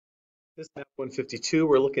This is m152.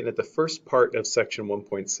 We're looking at the first part of section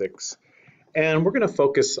 1.6, and we're going to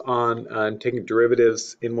focus on taking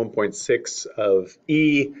derivatives in 1.6 of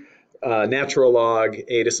e, natural log,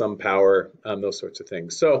 a to some power, those sorts of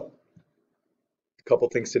things. So a couple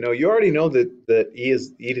things to know. You already know that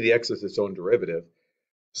e to the x is its own derivative.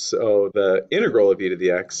 So the integral of e to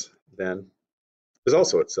the x then is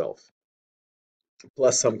also itself,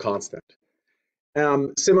 plus some constant.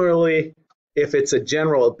 Similarly, if it's a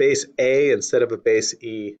general base a instead of a base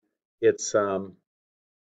e, it's a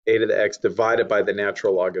to the x divided by the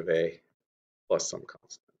natural log of a plus some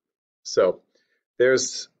constant. So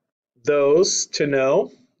there's those to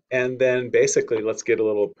know, and then basically let's get a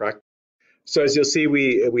little practice. So as you'll see,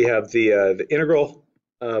 we have the integral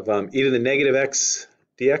of e to the negative x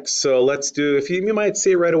dx. So let's do, if you might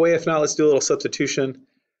see it right away, if not, let's do a little substitution.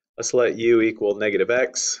 Let's let u equal negative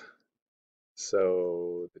x.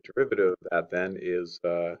 So the derivative of that then is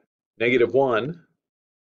negative 1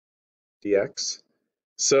 dx.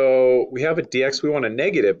 So we have a dx, we want a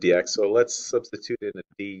negative dx, so let's substitute in a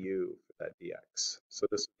du for that dx. So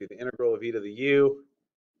this would be the integral of e to the u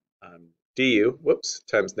du,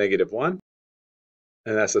 times negative 1.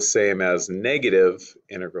 And that's the same as negative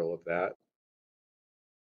integral of that.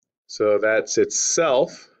 So that's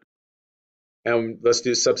itself. And let's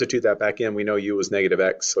substitute that back in. We know u was negative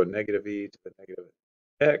x, so negative e to the negative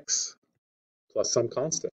x plus some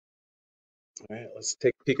constant. All right, let's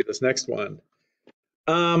take a peek at this next one.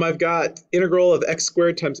 I've got integral of x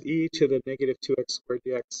squared times e to the negative 2x squared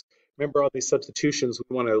dx. Remember, all these substitutions,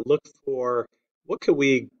 we want to look for what could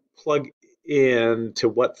we plug in to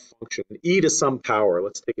what function. E to some power,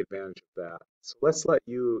 let's take advantage of that. So let's let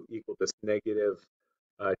u equal this negative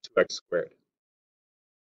 2x squared.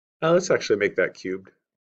 Now let's actually make that cubed.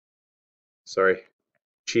 Sorry,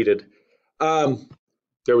 cheated.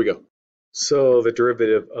 There we go. So the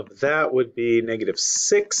derivative of that would be negative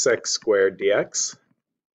 6x squared dx.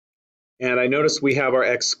 And I notice we have our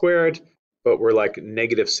x squared, but we're like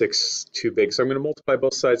negative 6 too big. So I'm going to multiply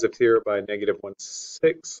both sides of here by negative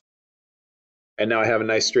 1/6. And now I have a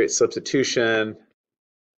nice straight substitution.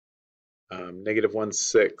 Negative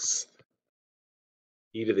 1/6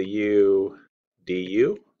 e to the u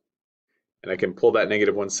du. And I can pull that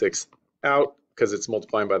negative 1/6 out because it's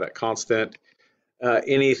multiplying by that constant.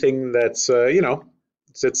 Anything that's,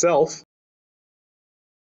 it's itself.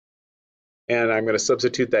 And I'm going to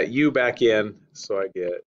substitute that u back in, so I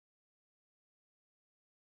get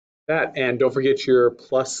that. And don't forget your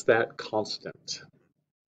plus that constant.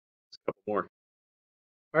 A couple more.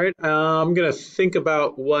 All right, I'm going to think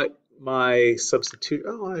about what my substitute,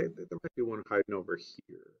 there might be one hiding over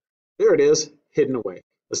here. There it is, hidden away.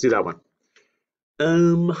 Let's do that one.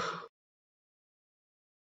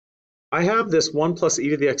 I have this 1 plus e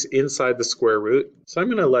to the x inside the square root, so I'm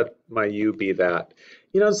going to let my u be that.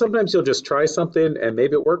 Sometimes you'll just try something and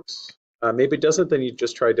maybe it works. Maybe it doesn't, then you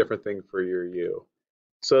just try a different thing for your u.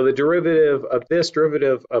 So the derivative of this,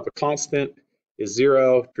 derivative of a constant is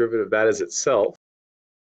 0, derivative of that is itself.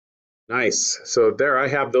 Nice. So there I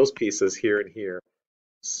have those pieces here and here.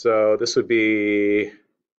 So this would be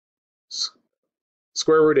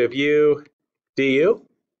square root of u du,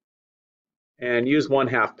 and u's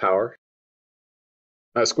 1/2 power.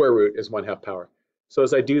 Square root is 1/2 power. So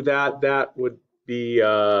as I do that, that would be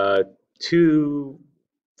 2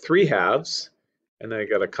 3/2, and then I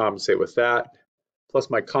got to compensate with that, plus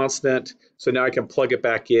my constant. So now I can plug it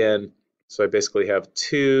back in. So I basically have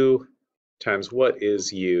 2 times what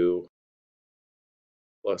is u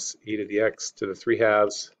plus e to the x to the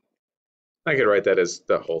 3/2. I could write that as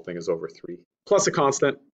the whole thing is over 3, plus a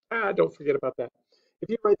constant. Don't forget about that. If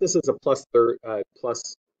you write this as a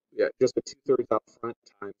just a 2/3 out front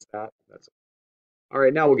times that, that's all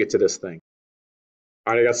right. Now we'll get to this thing.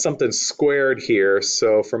 All right, I got something squared here.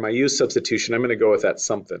 So for my u substitution, I'm going to go with that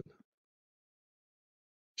something.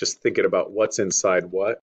 Just thinking about what's inside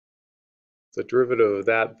what. The derivative of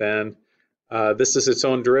that then, this is its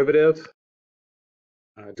own derivative.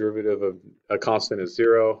 Derivative of a constant is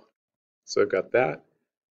 0. So I've got that.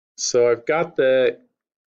 So I've got the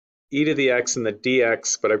e to the x and the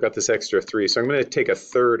dx, but I've got this extra 3. So I'm going to take a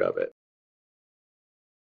third of it.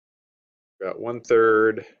 Got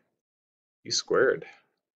 1/3 u squared.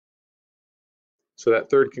 So that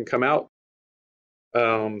third can come out.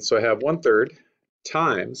 So I have 1/3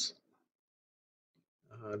 times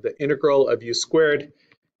the integral of u squared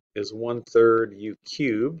is 1/3 u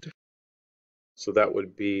cubed. So that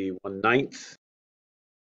would be 1/9.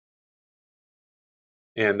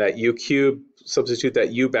 And that u cubed, substitute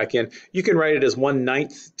that u back in. You can write it as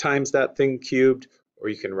 1/9 times that thing cubed, or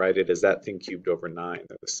you can write it as that thing cubed over 9.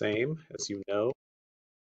 They're the same, as you know.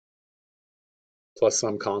 plus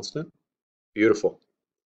some constant. Beautiful.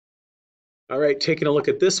 All right, taking a look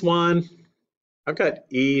at this one. I've got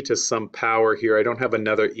e to some power here. I don't have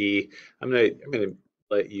another e. I'm gonna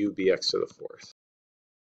let u be x to the fourth.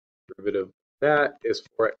 Derivative of that is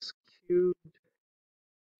 4x cubed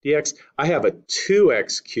dx. I have a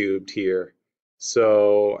 2x cubed here,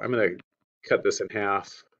 so I'm gonna cut this in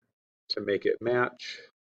half to make it match.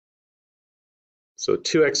 So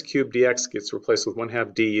 2x cubed dx gets replaced with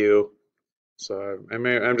 1/2 du. So I'm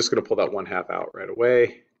just going to pull that 1/2 out right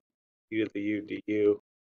away. E to the u du.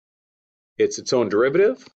 It's its own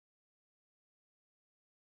derivative.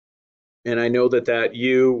 And I know that that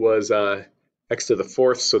u was x to the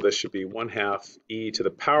fourth, so this should be 1/2 e to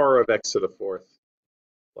the power of x to the fourth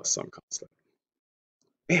plus some constant.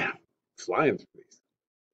 Man, flying through these.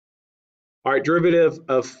 All right, derivative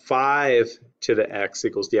of 5 to the x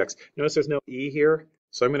equals dx. Notice there's no e here,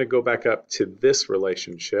 so I'm going to go back up to this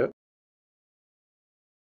relationship.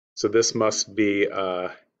 So this must be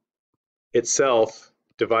itself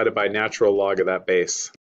divided by natural log of that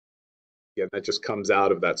base. Again, that just comes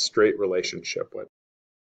out of that straight relationship. What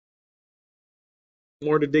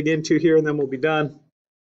more to dig into here, and then we'll be done.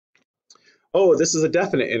 Oh, this is a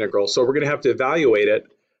definite integral, so we're going to have to evaluate it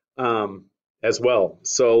as well.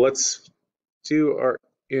 So let's do our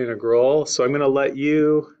integral. So I'm going to let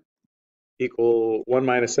u equal 1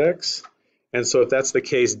 minus x. And so if that's the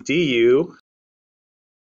case, du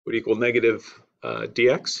would equal negative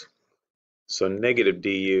dx. So negative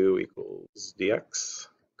du equals dx.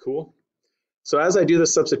 Cool. So as I do the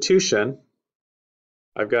substitution,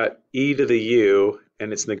 I've got e to the u,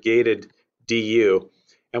 and it's negated du.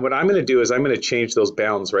 And what I'm going to do is I'm going to change those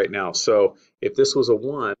bounds right now. So if this was a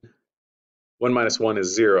 1, 1 minus 1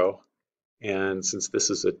 is 0. And since this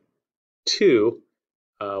is a 2,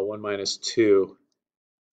 1 minus 2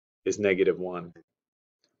 is negative 1.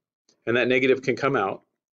 And that negative can come out.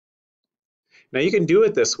 Now you can do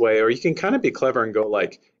it this way, or you can kind of be clever and go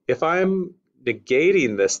like, if I'm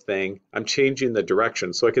negating this thing, I'm changing the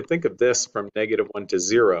direction. So I could think of this from negative 1 to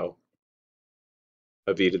 0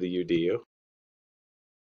 of e to the u du.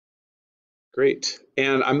 Great.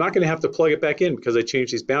 And I'm not going to have to plug it back in because I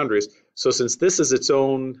changed these boundaries. So since this is its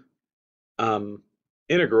own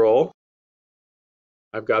integral,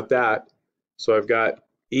 I've got that. So I've got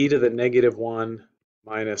e to the negative 1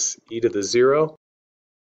 minus e to the 0.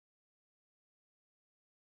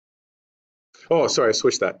 Oh, sorry, I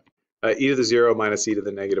switched that. E to the 0 minus e to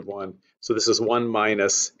the negative 1. So this is 1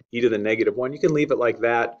 minus e to the negative 1. You can leave it like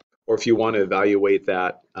that, or if you want to evaluate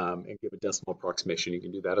that and give a decimal approximation, you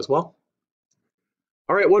can do that as well.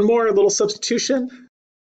 All right, one more little substitution.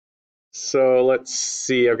 So let's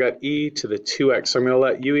see, I've got e to the 2x. So I'm going to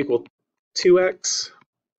let u equal 2x.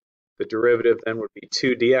 The derivative then would be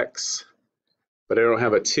 2 dx. But I don't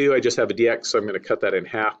have a 2, I just have a dx, so I'm going to cut that in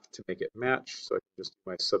half to make it match. So I can just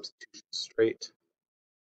do my substitution straight.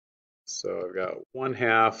 So I've got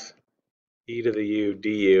 1/2 e to the u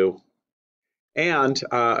du. And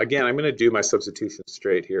again, I'm going to do my substitution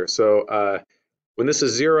straight here. So when this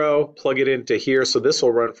is 0, plug it into here. So this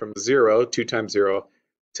will run from 0, 2 times 0,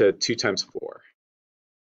 to 2 times 4.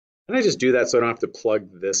 And I just do that so I don't have to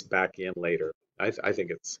plug this back in later. I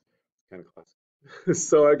think it's kind of classic.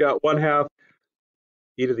 So I got 1/2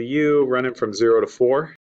 e to the u running from 0 to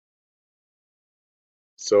 4.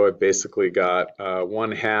 So I basically got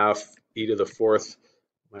 1/2 e to the 4th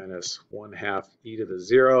minus 1/2 e to the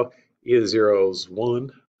 0. E to the 0 is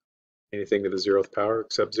 1. Anything to the 0th power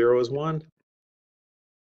except 0 is 1.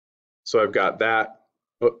 So I've got that.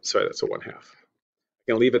 Oh, sorry, that's a 1/2.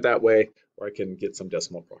 I can leave it that way, or I can get some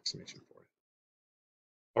decimal approximation for it.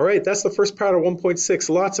 All right, that's the first part of 1.6.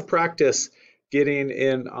 Lots of practice getting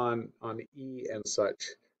in on E and such.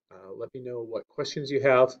 Let me know what questions you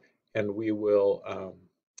have, and we will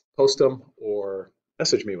post them or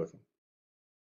message me with them.